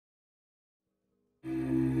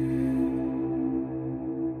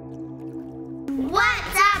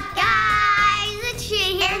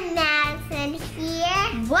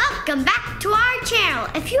welcome back to our channel.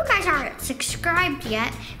 If you guys aren't subscribed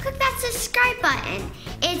yet, click that subscribe button.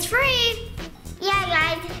 It's free. Yeah,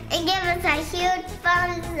 guys, and give us a huge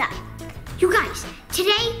thumbs up. You guys,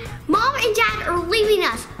 today, Mom and Dad are leaving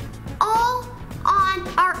us all on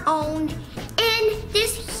our own in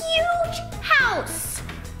this huge house.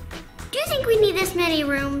 Do you think we need this many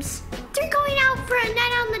rooms? They're going out for a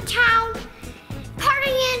night on the town,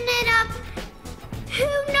 partying it up. Who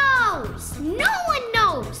knows? No one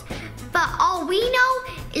knows. But all we know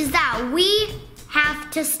is that we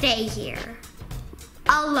have to stay here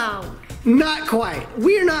alone. Not quite.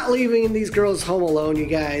 We're not leaving these girls home alone, you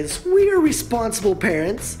guys. We are responsible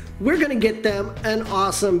parents. We're gonna get them an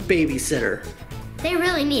awesome babysitter. They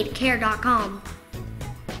really need care.com.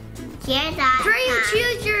 Care.com. Before you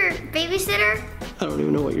choose your babysitter, I don't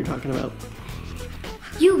even know what you're talking about.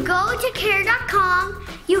 you go to care.com,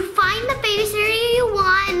 you find the babysitter you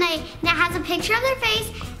want, and that has a picture of their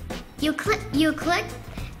face. You click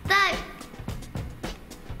the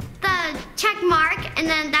check mark, and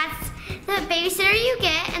then that's the babysitter you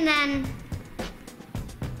get, and then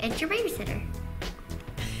it's your babysitter.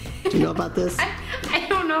 Do you know about this? I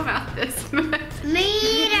don't know about this. Me neither.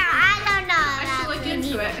 I don't know. I should look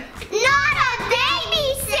into it. Not a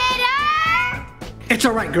babysitter! It's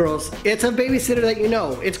all right, girls. It's a babysitter that you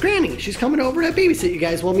know. It's Granny. She's coming over to babysit you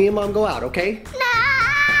guys while me and Mom go out, okay? No.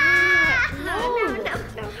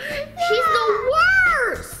 She's the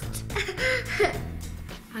worst.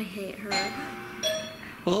 I hate her.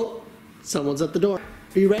 Oh, someone's at the door.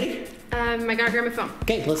 Are you ready? I gotta grab my phone.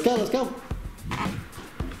 Okay, let's go, let's go.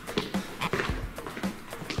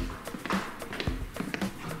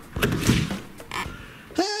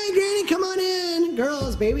 Hey, Granny, come on in.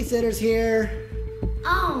 Girls, babysitter's here.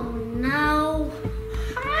 Oh no.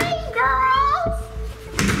 Hi, girls.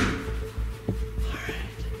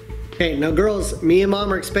 Okay, now girls, me and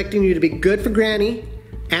Mom are expecting you to be good for Granny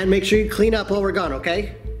and make sure you clean up while we're gone,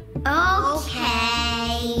 okay?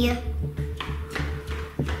 Okay.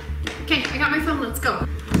 Okay, I got my phone. Let's go.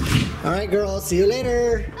 All right, girls, see you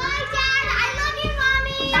later. Bye, Dad. I love you,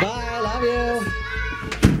 Mommy. Bye, love you.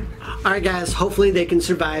 All right, guys, hopefully they can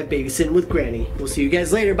survive babysitting with Granny. We'll see you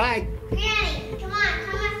guys later. Bye. Granny, come on,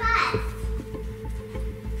 come with us.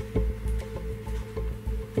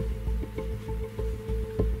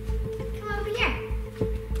 Come over here.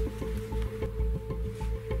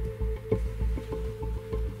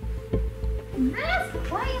 This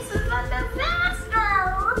place is a disaster.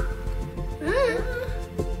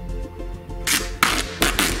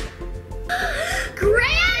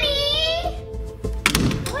 Granny!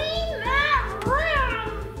 Clean that room.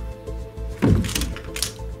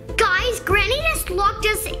 Guys, Granny just locked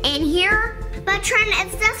us in here. But Trent,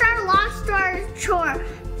 it's just our lost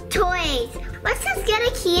toys. Let's just get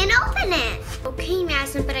a key and open it. Okay,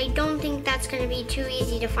 Madison, but I don't think that's gonna be too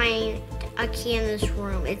easy to find a key in this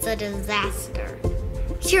room. It's a disaster.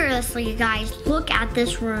 Seriously, guys, look at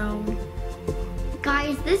this room.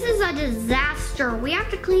 Guys, this is a disaster. We have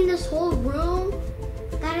to clean this whole room.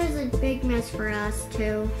 That is a big mess for us,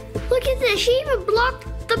 too. Look at this, she even blocked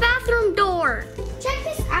the bathroom door. Check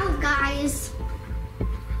this out, guys.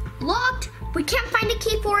 Locked, we can't find a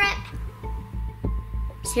key for it.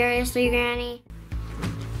 Seriously, Granny?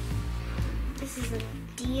 This is a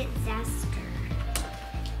disaster.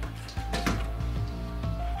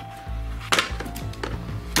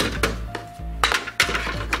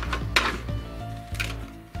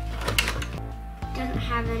 Doesn't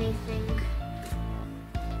have anything.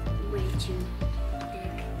 Way too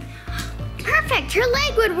big. Perfect, her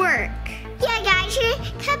leg would work. Yeah, guys, you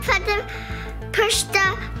can push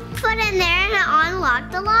the foot in there and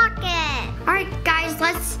unlock the locket. All right, guys,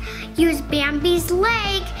 let's use Bambi's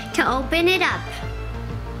leg to open it up.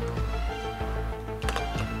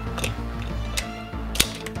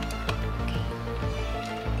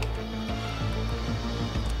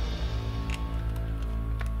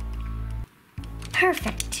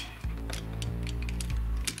 Perfect.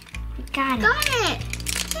 We got it. Got it.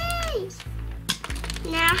 Yay.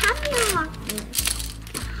 Now, how do you unlock this?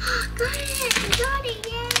 Got it. I got it.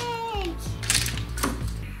 Yay.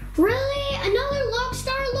 Really? Another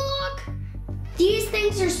Lockstar lock? These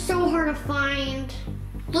things are so hard to find.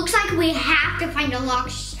 Looks like we have to find a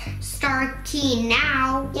Lockstar key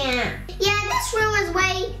now. Yeah. Yeah, this room is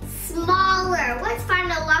way smaller. Let's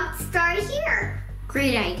find a locked star here.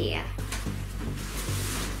 Great idea.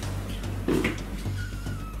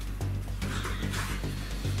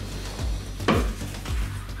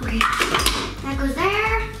 Okay, that goes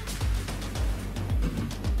there.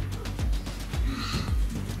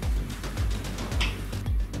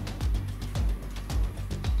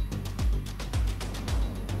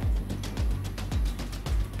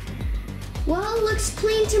 looks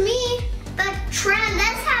clean to me. But Trent,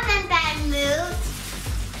 let's haven't been moved.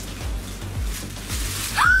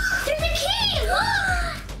 There's a key!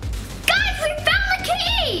 Guys, we found the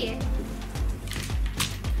key!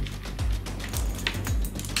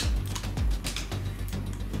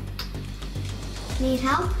 Need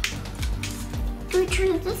help? Do we turn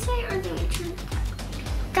it this way or do we turn it that way?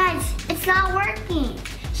 Guys, it's not working.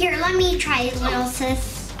 Here, let me try it, little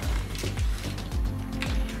sis.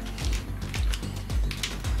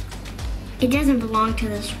 It doesn't belong to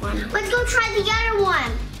this one. Let's go try the other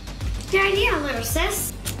one. Good idea, little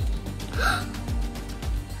sis.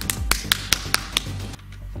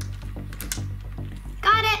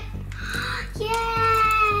 Got it. Yay!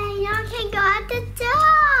 Now I can go out the door.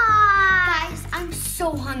 Guys, I'm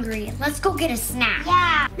so hungry. Let's go get a snack.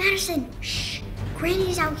 Yeah. Madison, shh.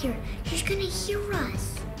 Granny's out here. She's gonna hear us.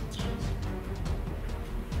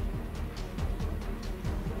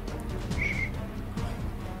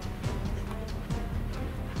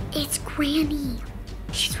 It's Granny.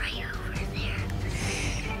 She's right over there.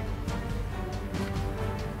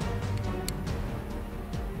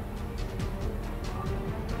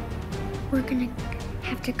 We're gonna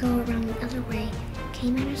have to go around the other way.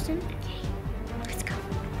 Okay, Madison? Okay, let's go.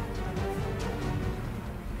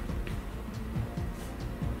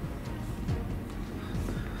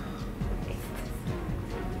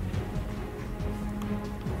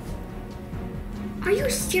 Are you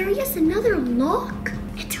serious? Another lock?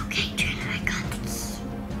 It's okay, Trinity. I got the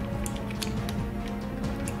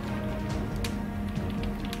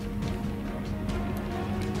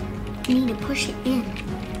key. You need to push it in.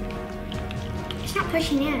 It's not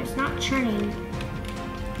pushing in. It's not turning.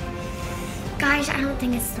 Guys, I don't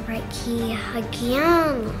think it's the right key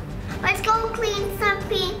again. Let's go clean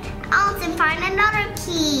something else and find another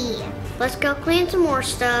key. Let's go clean some more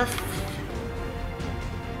stuff.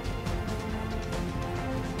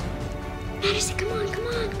 Madison, come on, come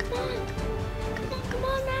on, come on. Come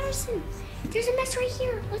on, Madison. There's a mess right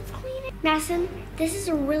here. Let's clean it. Madison, this is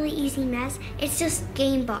a really easy mess. It's just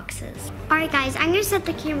game boxes. All right, guys, I'm gonna set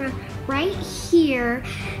the camera right here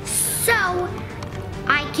so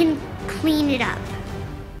I can clean it up.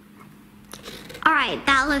 All right,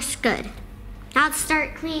 that looks good. Now let's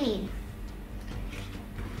start cleaning.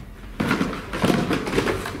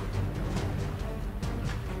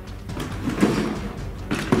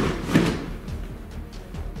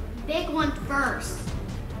 Big one first.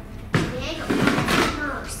 Big one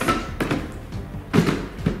first.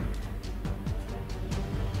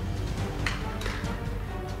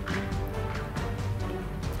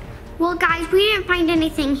 Well, guys, we didn't find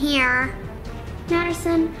anything here.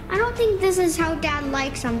 Madison, I don't think this is how Dad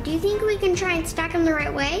likes them. Do you think we can try and stack them the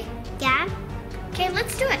right way? Dad? Okay,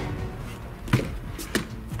 let's do it.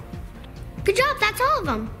 Good job, that's all of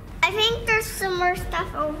them. I think there's some more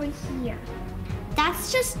stuff over here.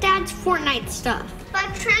 That's just Dad's Fortnite stuff.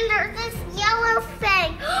 But Trent, there's this yellow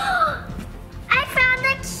thing. I found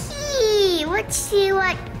the key. Let's see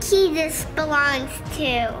what key this belongs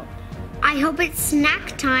to. I hope it's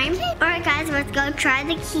snack time. All right, guys, let's go try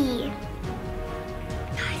the key.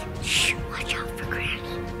 Guys, shh, watch out for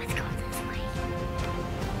Granny. Let's go this way.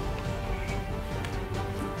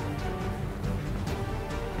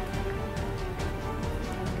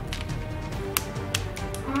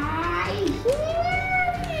 I hear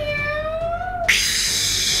you. Shh.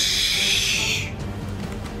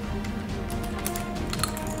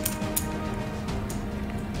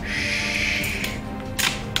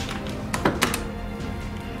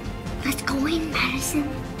 Let's go in, Madison.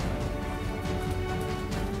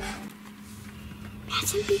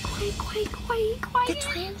 Madison, be quiet, quiet, quiet, quiet. That's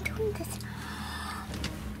why I'm doing this.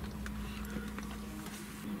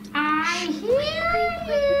 I hear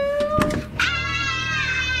you. Ah!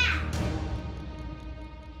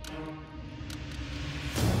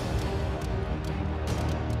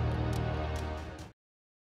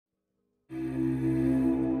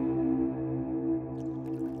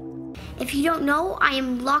 If you don't know, I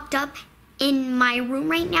am locked up in my room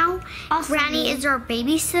right now. Awesome. Granny is our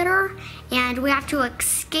babysitter, and we have to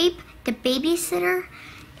escape the babysitter.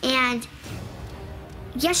 And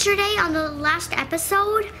yesterday on the last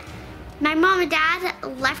episode, my mom and dad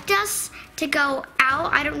left us to go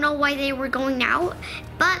out. I don't know why they were going out,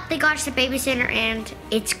 but they got us a babysitter, and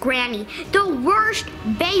it's Granny, the worst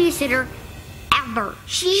babysitter ever.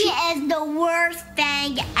 She is the worst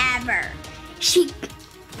thing ever.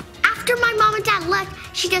 After my mom and dad left,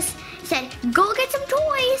 she just said, go get some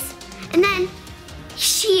toys. And then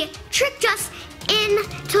she tricked us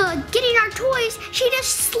into getting our toys. She just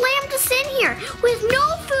slammed us in here with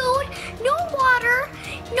no food, no water,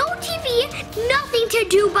 no TV, nothing to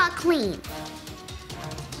do but clean.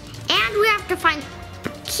 to find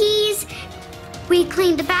keys. We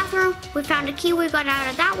cleaned the bathroom. We found a key. We got out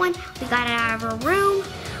of that one. We got it out of our room.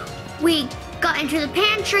 We got into the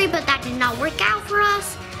pantry, but that did not work out for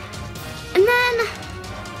us. And then,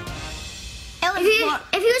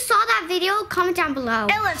 if you saw that video, comment down below.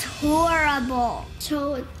 It was horrible.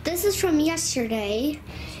 So this is from yesterday.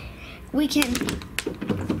 We can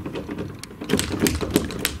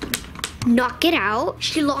knock it out.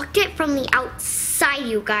 She locked it from the outside,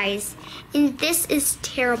 you guys. And this is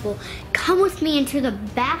terrible. Come with me into the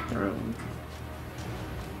bathroom.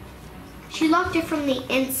 She locked it from the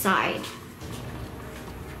inside.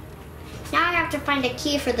 Now I have to find a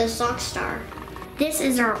key for the sock star. This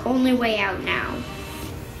is our only way out now.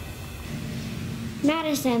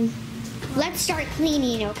 Madison, let's start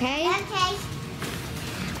cleaning, okay? Okay.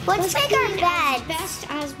 Let's make our bed as best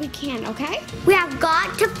as we can, okay? We have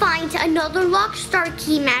got to find another lock star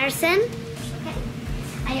key, Madison. Okay.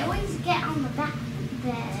 I always get on the back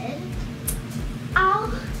bed. I'll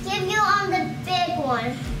give you on the big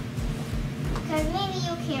one. Because maybe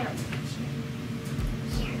you can't reach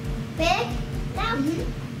it. Here. Big? Down?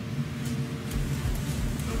 Mm-hmm.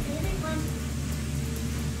 That's the big one.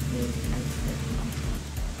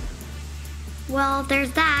 Well,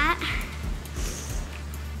 there's that.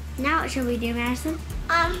 Now what should we do, Madison?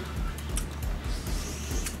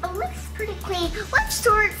 It looks pretty clean. Let's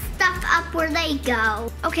sort stuff up where they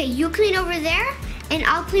go. Okay, you clean over there, and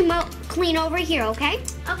I'll clean over here, okay?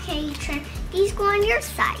 Okay, Trin. These go on your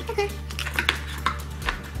side. Okay.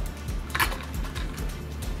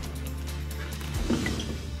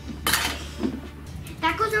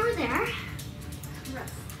 That goes over there.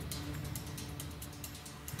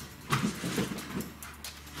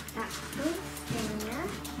 That goes there.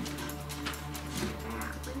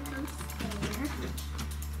 That one goes there.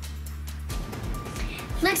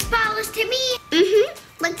 Looks flawless to me.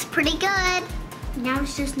 Looks pretty good. Now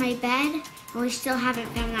it's just my bed, and we still haven't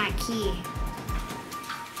found that key.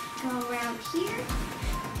 Go around here.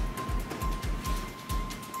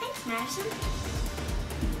 Thanks, Madison.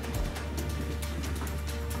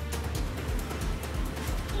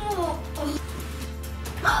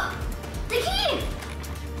 The key!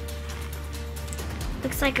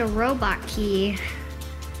 Looks like a robot key.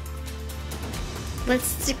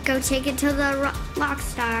 Let's go take it to the lock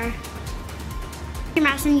star. Here,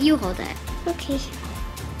 Madison, you hold it. Okay.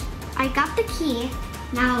 I got the key.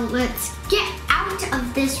 Now let's get out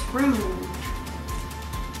of this room.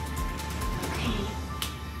 Okay.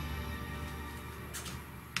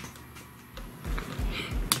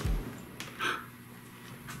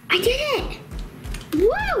 I did it!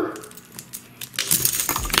 Woo!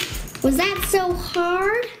 Was that so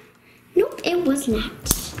hard? Nope, it was not.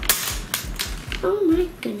 Oh my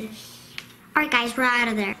goodness. All right, guys, we're out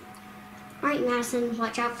of there. All right, Madison,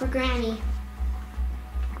 watch out for Granny.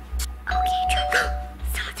 Okay,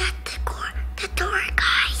 so that's the door,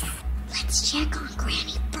 guys. Let's check on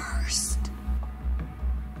Granny first.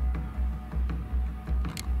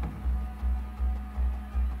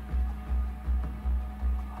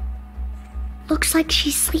 Looks like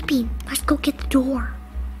she's sleeping. Let's go get the door.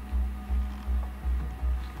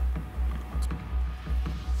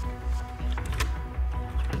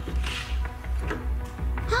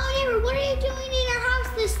 Hello, neighbor. What are you doing in our house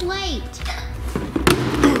this late?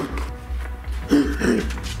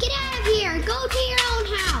 Get out of here. Go to your own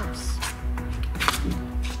house.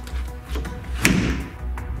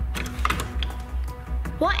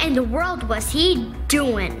 What in the world was he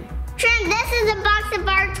doing? Trin, this is a box of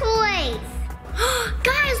our toys.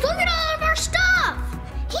 Guys, look at all of our stuff.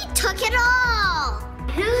 He took it all.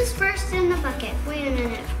 Who's first in the bucket? Wait a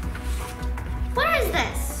minute. What is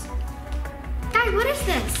this? Guys, what is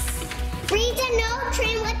this? Read the note,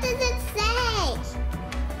 Trin. What does it say?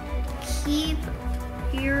 Keep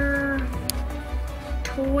your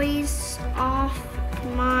toys off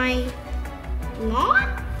my lawn?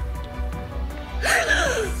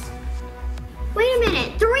 Wait a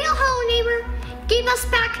minute. The real Hello Neighbor gave us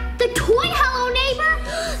back the toy Hello Neighbor?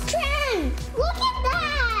 Trin, look at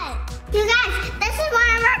that. You guys, this is one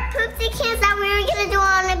of our poopsie cans that we were going to do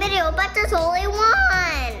on a video, but there's only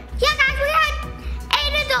one. Yeah, guys, we had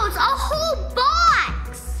 8 of those, a whole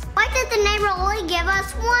box. Why did the neighbor only give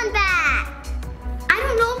us one back? I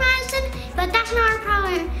don't know, Madison, but that's not our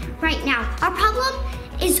problem right now. Our problem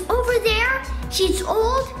is over there. She's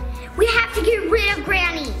old. We have to get rid of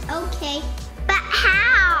Granny. Okay, but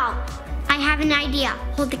how? I have an idea.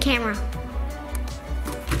 Hold the camera.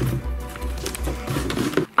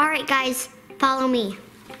 All right, guys, follow me.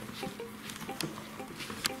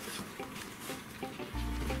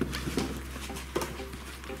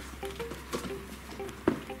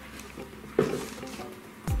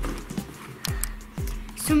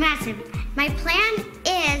 So Madison, my plan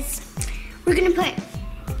is we're gonna put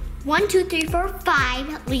 1, 2, 3, 4,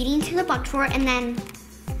 5 leading to the box fort, and then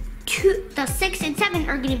the 6 and 7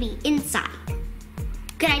 are gonna be inside.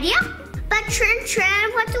 Good idea? But Trin,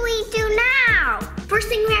 what do we do now? First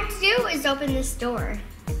thing we have to do is open this door.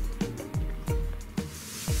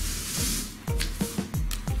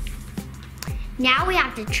 Now we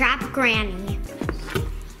have to trap Granny.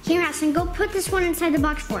 Here, Madison, go put this one inside the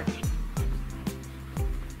box fort.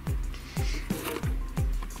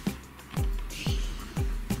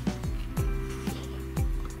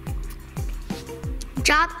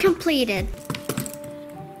 Job completed.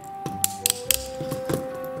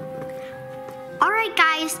 All right,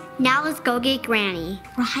 guys, now let's go get Granny.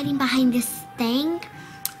 We're hiding behind this thing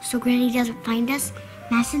so Granny doesn't find us.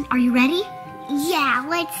 Madison, are you ready? Yeah,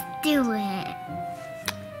 let's do it.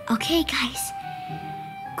 Okay, guys.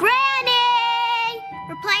 Granny!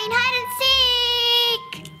 We're playing hide and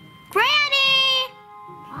seek! Granny!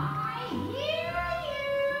 I hear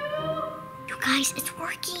you. You guys, it's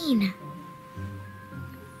working.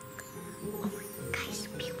 Oh, guys,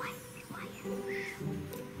 be quiet, be quiet.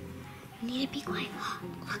 You need to be quiet.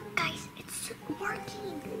 Look, guys, it's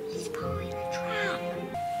working. He's following the trap.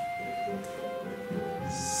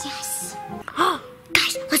 Yes. Oh,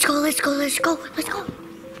 guys, let's go, let's go, let's go, let's go.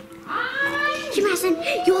 Hey, Madison,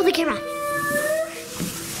 you hold the camera.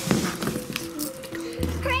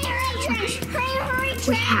 Hurry,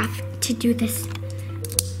 We have to do this.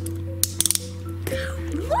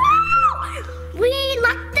 Woo! We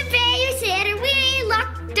locked the babysitter. We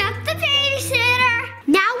locked up the babysitter.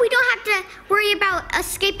 Now we don't have to worry about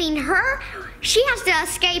escaping her. She has to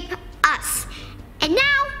escape us. And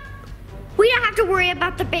now we don't have to worry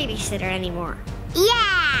about the babysitter anymore.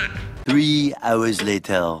 Yeah. 3 hours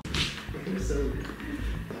later.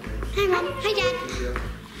 Hi, Mom. Hi, Dad.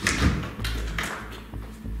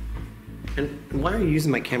 And why are you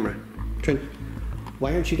using my camera? Trin,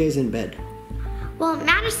 why aren't you guys in bed? Well,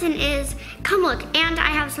 Madison is. Come look, and I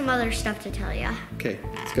have some other stuff to tell you. Okay,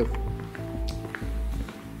 let's go.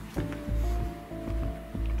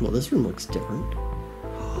 Well, this room looks different.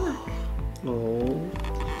 Look. Oh.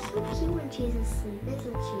 So cute when she's asleep, isn't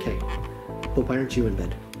she? Okay. But why aren't you in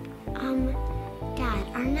bed? Dad,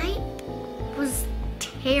 our night was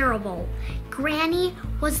terrible. Granny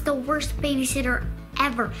was the worst babysitter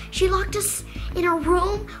ever. She locked us in a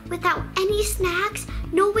room without any snacks,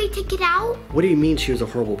 no way to get out. What do you mean she was a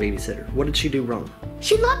horrible babysitter? What did she do wrong?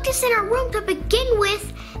 She locked us in our room to begin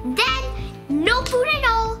with, then no food at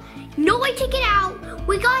all, no way to get out.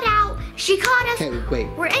 We got out, she caught us. Okay, wait.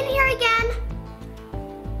 We're in here again.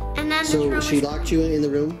 And then the So room she locked you in the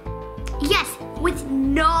room? Yes, with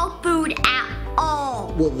no food at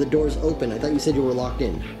all. Well, the door's open. I thought you said you were locked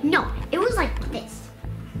in. No, it was like this.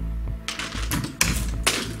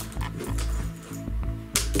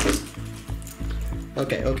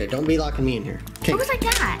 Okay, don't be locking me in here. Okay. It was like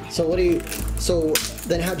that. So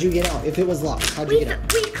then how'd you get out? If it was locked, how'd you get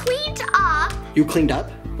out? We cleaned up. You cleaned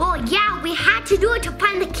up? Well, yeah, we had to do it to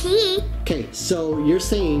find the key. Okay, so you're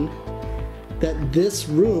saying that this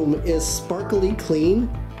room is sparkly clean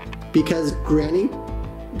because Granny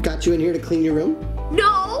got you in here to clean your room?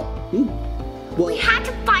 No, Well, we had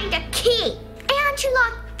to find a key. And she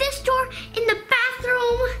locked this door in the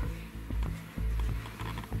bathroom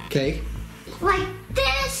okay. like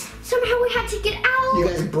this. Somehow we had to get out. You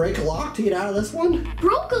guys break a lock to get out of this one?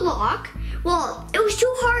 Broke a lock. Well, it was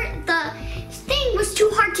too hard. The thing was too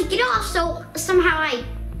hard to get off, so somehow I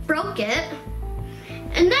broke it.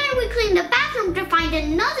 And then we cleaned the bathroom to find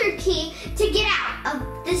another key to get out of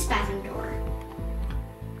this bathroom door.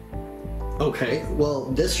 Okay, well,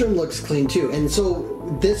 this room looks clean too. And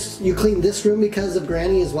so you cleaned this room because of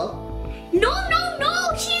Granny as well? No,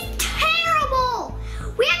 she's terrible.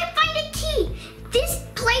 We had to find a key. This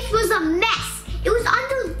place was a mess. It was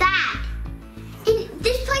under that. And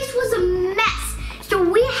this place was a mess. So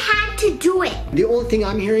we had to do it. The only thing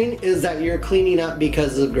I'm hearing is that you're cleaning up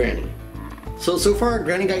because of Granny. So far,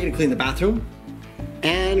 Granny got you to clean the bathroom,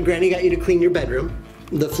 and Granny got you to clean your bedroom.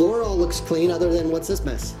 The floor all looks clean other than what's this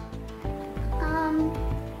mess?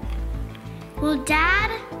 Well,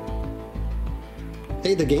 Dad.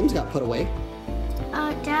 Hey, the games got put away.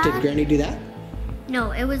 Dad. Did Granny do that?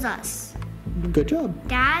 No, it was us. Good job.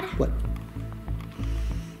 Dad, What?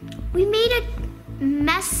 we made a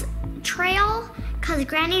mess trail because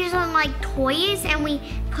Granny doesn't like toys, and we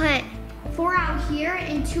put 4 out here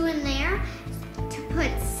and 2 in there to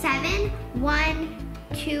put 7, 1,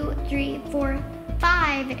 2, 3, 4,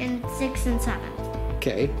 5, and 6 and 7.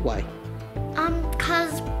 Okay, why?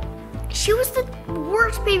 Cause She was the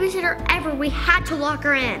worst babysitter ever. We had to lock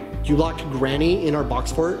her in. You locked Granny in our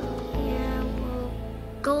box fort? Yeah, well,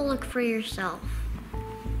 go look for yourself.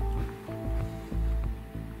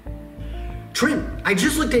 Trin, I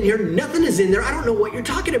just looked in here. Nothing is in there. I don't know what you're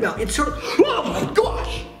talking about. It's her. Oh my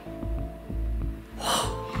gosh!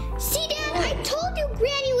 See, Dad, I told you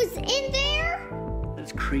Granny was in there.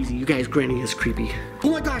 That's crazy. You guys, Granny is creepy.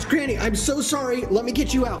 Oh my gosh, Granny, I'm so sorry. Let me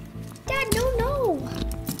get you out. Dad, no.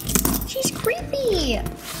 She's creepy.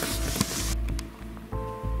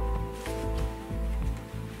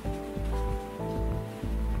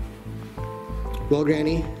 Well,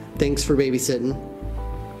 Granny, thanks for babysitting.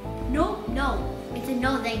 No. It's a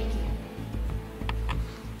no thank you.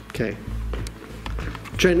 Okay.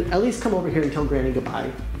 Trin, at least come over here and tell Granny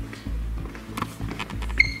goodbye.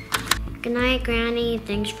 Good night, Granny.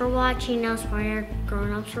 Thanks for watching us while your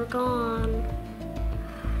grown-ups were gone.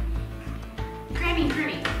 Granny,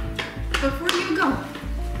 before you go,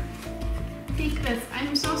 take this.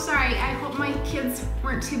 I'm so sorry. I hope my kids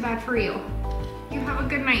weren't too bad for you. You have a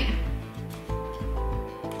good night.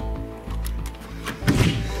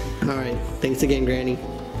 All right. Thanks again, Granny.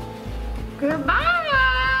 Goodbye.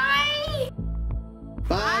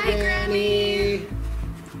 Bye, Granny.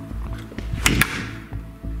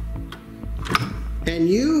 And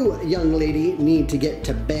you, young lady, need to get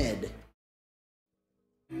to bed.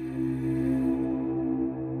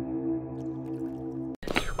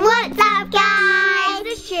 What's up, guys?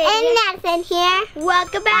 This is Shady. And Madison here.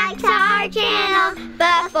 Welcome back to our channel.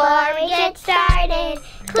 Before we get started,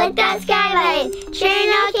 click the sky button, share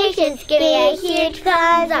notifications, give me a huge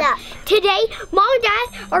thumbs up. Today, Mom and Dad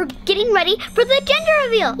are getting ready for the gender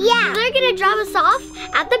reveal. Yeah. They're gonna drop us off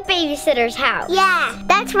at the babysitter's house. Yeah,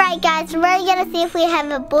 that's right, guys. We're gonna see if we have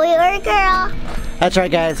a boy or a girl. That's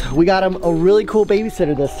right, guys. We got him a really cool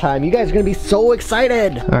babysitter this time. You guys are gonna be so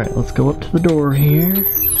excited. All right, let's go up to the door here.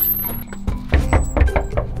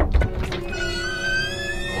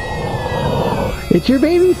 It's your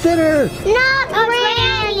babysitter. Not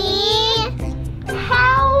Granny.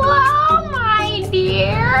 Hello, my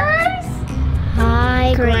dears.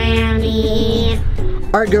 Hi, Granny.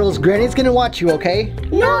 All right, girls. Granny's gonna watch you, okay?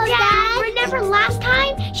 No, Dad. Remember last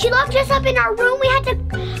time? She locked us up in our room. We had to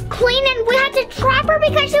clean and we had to trap her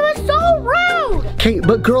because she was so rude. Okay,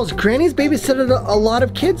 but girls, Granny's babysitted a lot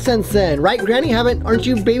of kids since then, right? Granny, aren't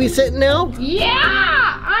you babysitting now?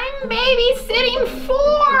 Yeah, I'm babysitting 4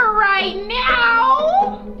 right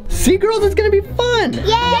now. See, girls, it's gonna be fun. Yay, we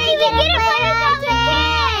get to play with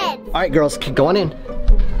kids. All right, girls, go on in.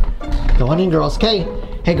 Go on in, girls. Okay.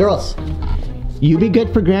 Hey, girls, you be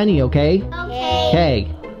good for Granny, okay? Okay. Okay.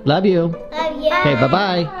 Love you. Love you. Okay,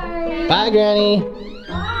 bye-bye. Bye, Granny.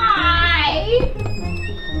 Bye.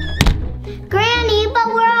 Granny, but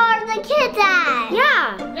where are the kids at?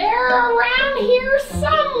 Yeah. They're around here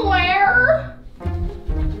somewhere.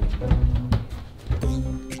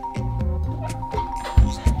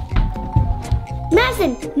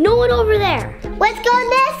 Madison, no one over there. Let's go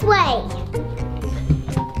this way.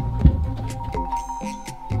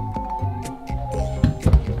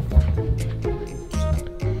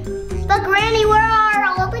 But Granny, where are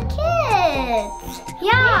all the kids? Yeah. We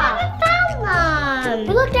haven't found them.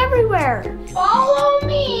 We looked everywhere. Follow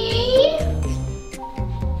me.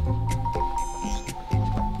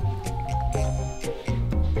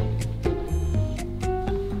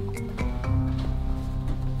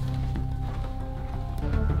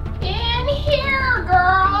 In here,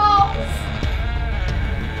 girls.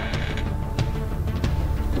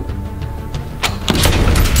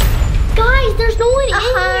 Guys, there's no one in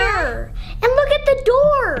here. And look at the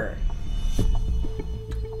door.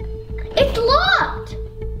 It's locked.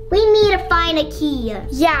 We need to find a key.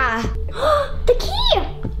 Yeah. The key.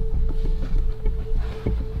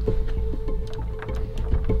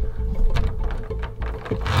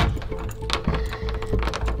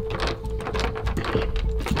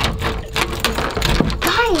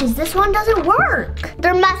 Guys, this one doesn't work.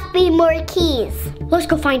 There must be more keys. Let's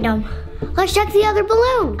go find them. Let's check the other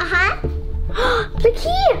balloon. Uh-huh. The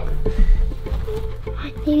key.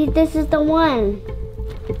 Maybe this is the one.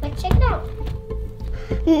 Let's check it out.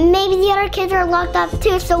 Maybe the other kids are locked up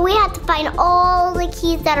too, so we have to find all the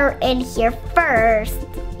keys that are in here first.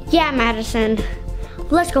 Yeah, Madison.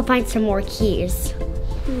 Let's go find some more keys.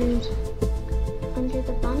 And under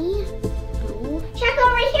the bunny? No. Check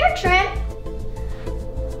over here, Trent.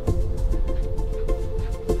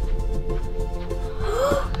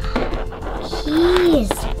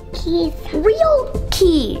 Keys. Keys. Real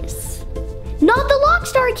keys. Not the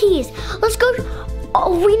Lockstar keys. Let's go.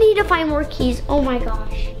 Oh, we need to find more keys. Oh my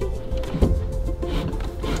gosh.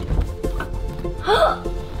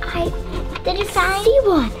 Did you find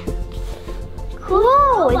one?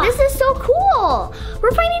 Whoa, this is so cool.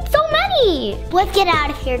 We're finding so many. Let's get out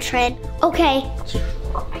of here, Trin. Okay.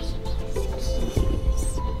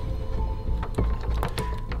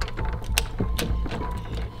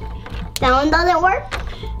 That one doesn't work?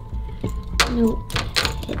 No,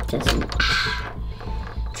 it doesn't.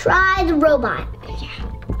 Try the robot.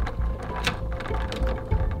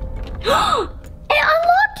 It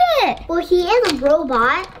unlocked it. Well, he is a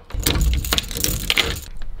robot.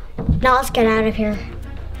 Now let's get out of here.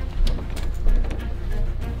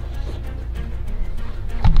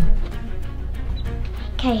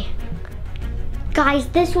 Okay. Guys,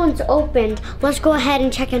 this one's opened. Let's go ahead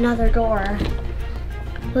and check another door.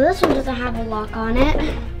 Well, this one doesn't have a lock on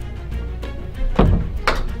it.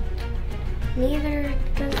 Neither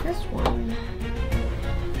does this one.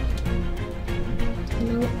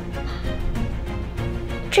 Nope.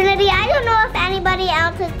 Trinity, I don't know if anybody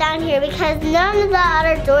else is down here because none of the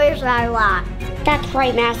other doors are locked. That's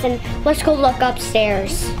right, Madison. Let's go look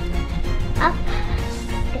upstairs. Up.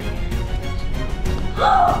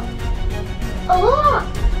 A lock!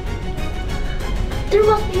 There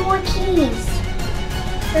must be more keys.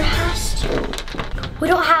 There has to. We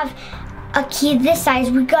don't have a key this size.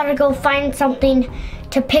 We gotta go find something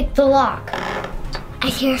to pick the lock. I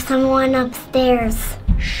hear someone upstairs.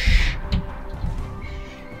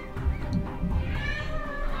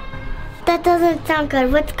 That doesn't sound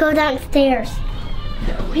good. Let's go downstairs.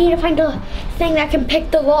 We need to find a thing that can pick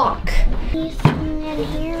the lock. Is someone in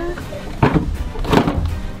here?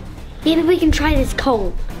 Maybe we can try this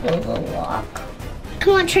code. There's a lock.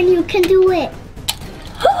 Come on, Trin, you can do it.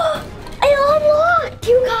 I unlocked,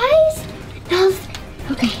 you guys. Now,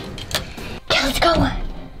 okay, let's go.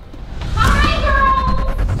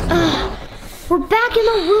 We're back in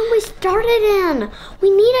the room we started in. We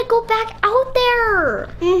need to go back out there.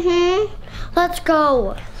 Mm-hmm. Let's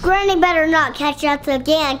go. Granny better not catch us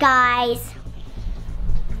again, guys.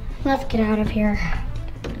 Let's get out of here.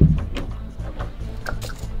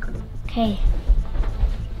 Okay.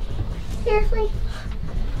 Seriously?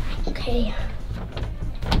 Okay.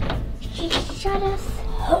 She shot us.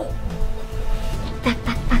 Back.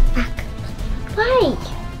 Why?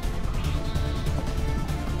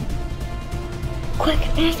 Quick,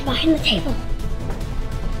 Madison, behind the table.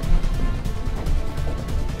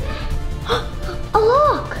 A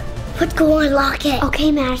lock. Let's go unlock it.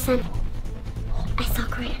 Okay, Madison. I saw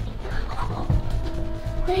Granny.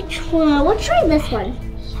 Which one? Let's try this one.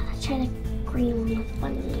 Yeah, let's try the green one with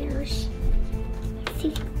bunny ears. Let's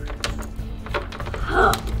see.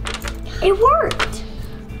 It worked.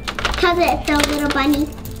 How's it feel, little bunny?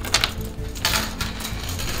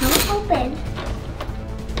 Don't open.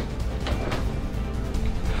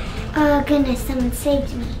 Oh goodness, someone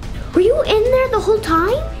saved me. Were you in there the whole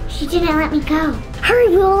time? She didn't let me go. Hurry,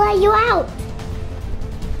 we'll let you out.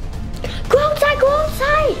 Go outside, go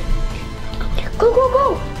outside. Go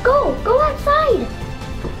outside.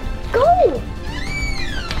 Go.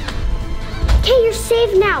 Okay, you're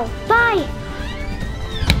safe now. Bye.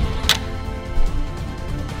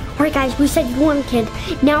 All right, guys, we saved one kid.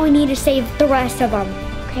 Now we need to save the rest of them.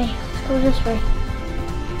 Okay, let's go this way.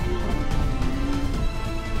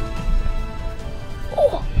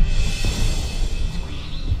 Oh.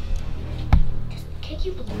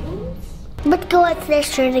 Kicking balloons? Let's go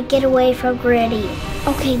upstairs to get away from Granny.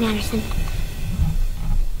 Okay, Madison.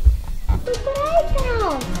 Look what I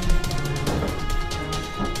found.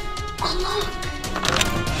 Oh, look.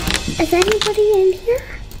 Is anybody in here?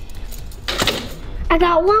 I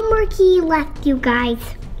got one more key left, you guys.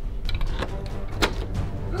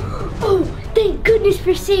 Oh, thank goodness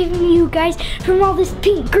for saving you guys from all this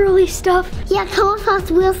pink girly stuff. Yeah, come with us,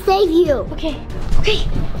 we'll save you. Okay,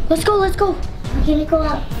 let's go. We're gonna go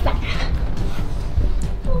outside.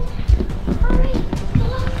 Hurry, go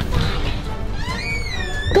outside.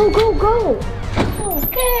 Go.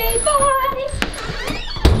 Okay, bye.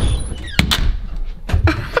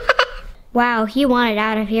 Wow, he wanted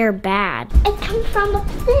out of here bad. It comes from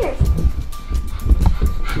upstairs.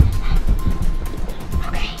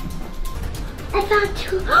 Okay. I found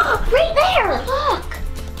two. Right there! Look.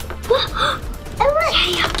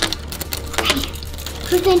 Yeah. Okay.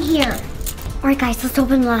 Who's in here? All right, guys, let's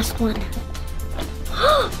open the last one.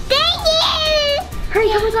 Thank you! Hurry,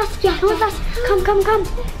 come with us. Yeah, come with us. Come.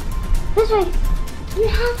 This way. You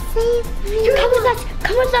have saved me. You come with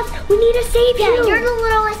us. We need to save you. Yeah, you're the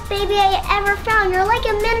littlest baby I ever found. You're like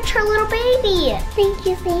a miniature little baby. Thank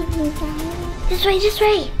you, guys. This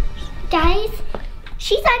way. Guys,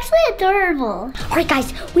 she's actually adorable. All right,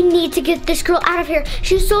 guys, we need to get this girl out of here.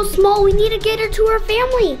 She's so small. We need to get her to her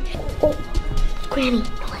family. Oh, Granny.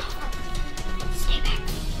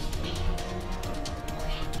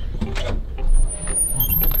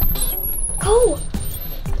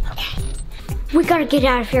 We gotta get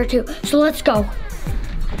out of here too, so let's go.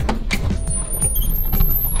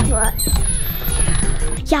 What?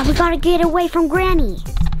 Yeah, we gotta get away from Granny.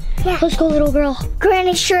 Yeah. Let's go, little girl.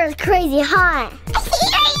 Granny sure is crazy, huh?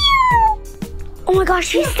 Oh my gosh,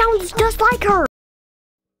 she sounds just like her.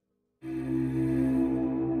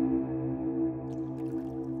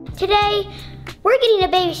 Today, we're getting a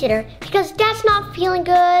babysitter because Dad's not feeling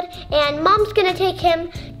good and Mom's gonna take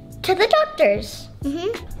him to the doctor's.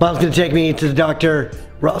 Mom's gonna take me to the doctor.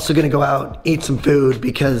 We're also gonna go out, eat some food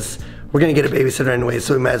because we're gonna get a babysitter anyway,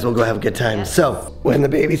 so we might as well go have a good time. So, when the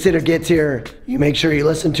babysitter gets here, you make sure you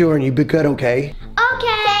listen to her and you be good, okay?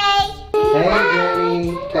 Okay. Hey,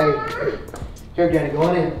 Granny. Okay. Here, Granny, go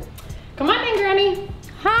on in. Come on in, Granny.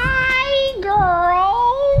 Hi,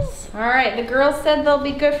 girls. All right, the girls said they'll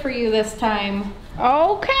be good for you this time.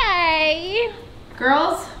 Okay.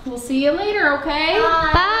 Girls, we'll see you later, okay?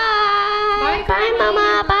 Bye. Bye, Bye,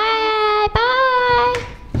 Mama. Bye. Bye.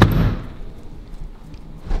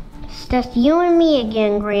 It's just you and me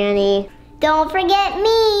again, Granny. Don't forget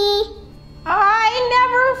me. I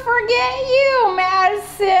never forget you,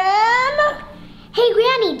 Madison. Hey,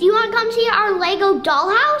 Granny, do you want to come see our Lego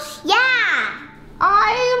dollhouse? Yeah.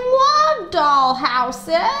 I love doll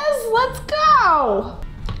houses. Let's go.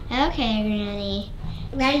 Okay, Granny.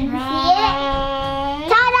 Ready to see it? Right.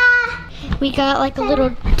 Ta-da! We got like a little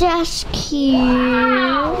desk here,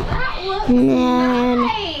 That looks and then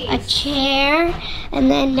a nice. chair,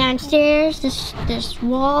 and then downstairs this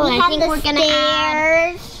wall. We I have think the we're gonna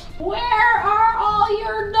add. stairs. Where are all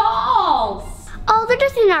your dolls? Oh, they're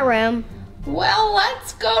just in our room. Well,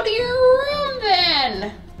 let's go to your room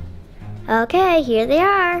then. Okay, here they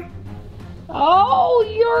are. Oh,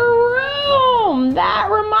 your room. That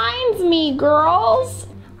reminds me, girls.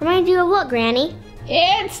 Remind you of what, Granny?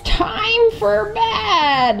 It's time for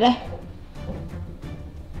bed.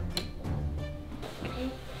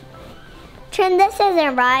 Trin, this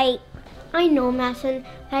isn't right. I know, Madison,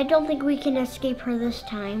 but I don't think we can escape her this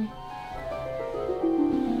time.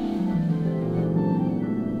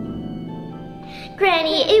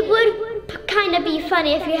 Granny, it would kind of be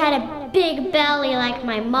funny if you had a big belly like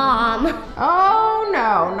my mom. Oh,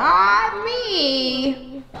 no, not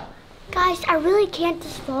me. Guys, I really can't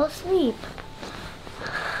just fall asleep.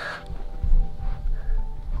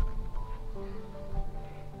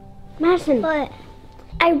 Madison, What?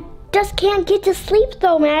 I just can't get to sleep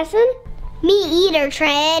though, Madison. Me either,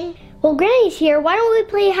 Trin. Well, Granny's here. Why don't we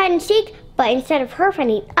play hide and seek? But instead of her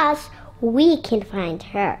finding us, we can find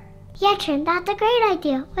her. Yeah, Trin, that's a great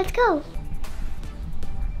idea. Let's go.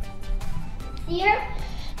 Here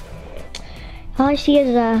All I see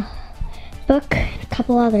is a book and a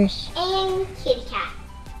couple others. and kitty cat.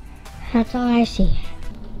 That's all I see.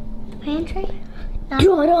 Pantry?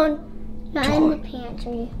 Jordan, Not in the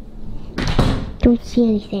pantry. don't see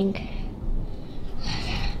anything.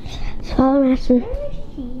 Let's follow Madison.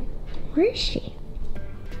 Where is she?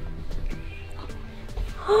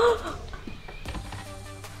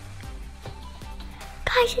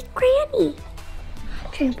 Guys, it's Granny.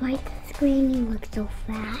 Trin, why does Granny look so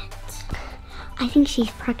fat? I think she's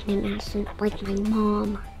pregnant, Madison, like my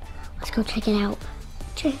mom. Let's go check it out.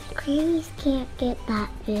 Trin, Grannies can't get that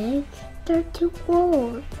big. They're too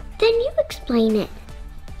old. Then you explain it.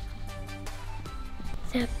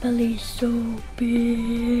 That belly's so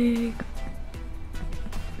big.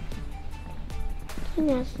 Hey,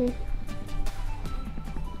 Madison.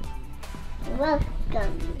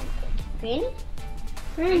 Welcome. Granny?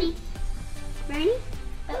 Granny? Granny?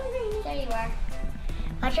 Oh, Granny. There you are.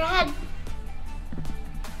 Watch your head.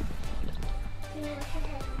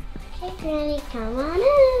 Okay, Granny, come on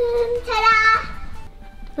in. Ta-da!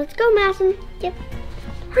 Let's go, Madison. Yep.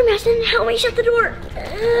 Hurry, Madison, help me shut the door.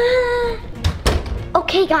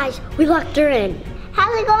 Okay, guys, we locked her in.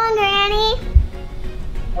 How's it going, Granny?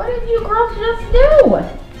 What did you girls just do?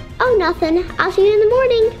 Oh, nothing. I'll see you in the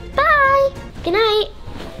morning. Bye. Good night.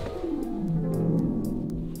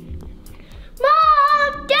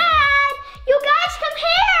 Mom, Dad, you guys come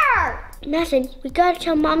here. Madison, we gotta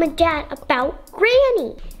tell Mom and Dad about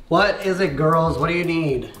Granny. What is it, girls? What do you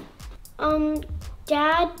need?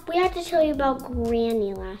 Dad, we have to tell you about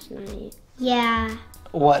Granny last night. Yeah.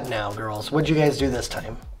 What now, girls? What'd you guys do this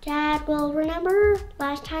time? Dad, well, remember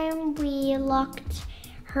last time we locked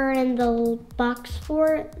her in the box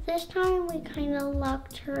fort? This time we kind of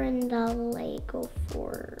locked her in the Lego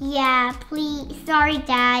fort. Yeah, please. Sorry,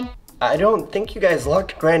 Dad. I don't think you guys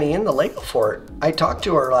locked Granny in the Lego fort. I talked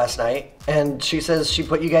to her last night, and she says she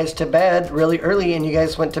put you guys to bed really early, and you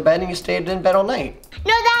guys went to bed and you stayed in bed all night.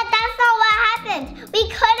 No, Dad, that's not what happened. We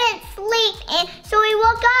couldn't sleep, and so we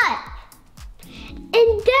woke up.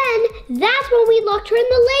 And then that's when locked her in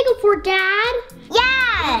the Lego fort, Dad.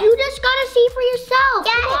 Yeah. You just gotta see for yourself.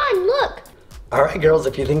 Yeah. Come on, look. All right, girls,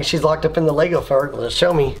 if you think she's locked up in the Lego fort, well,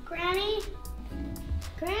 show me. Granny?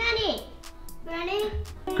 Granny? Granny?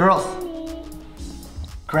 Girls,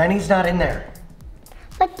 Granny's not in there.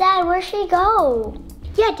 But Dad, where'd she go?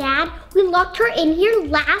 Yeah, Dad, we locked her in here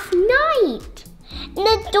last night.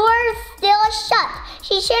 The door's still shut.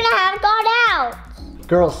 She shouldn't have gone out.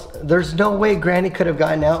 Girls, there's no way Granny could have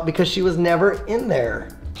gotten out because she was never in there.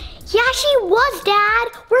 Yeah, she was, Dad.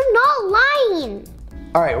 We're not lying.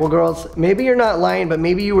 All right, well, girls, maybe you're not lying, but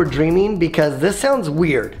maybe you were dreaming because this sounds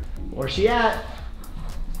weird. Where's she at?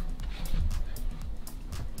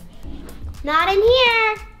 Not in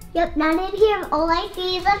here. Yep, not in here. All I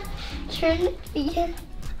see is a Trinity.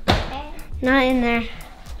 Not in there.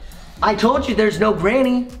 I told you there's no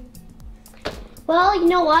Granny. Well, you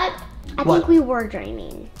know what? I What? think we were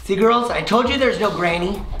dreaming. See, girls, I told you there's no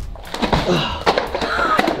Granny.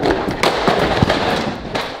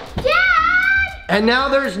 Dad! And now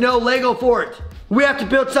there's no Lego fort. We have to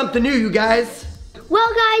build something new, you guys. Well,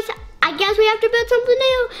 guys, I guess we have to build something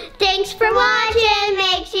new. Thanks for watching.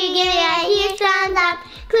 Make sure you give it a huge thumbs up.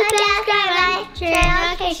 Click that subscribe, like, share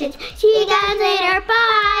notifications. See you guys later.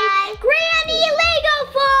 Bye.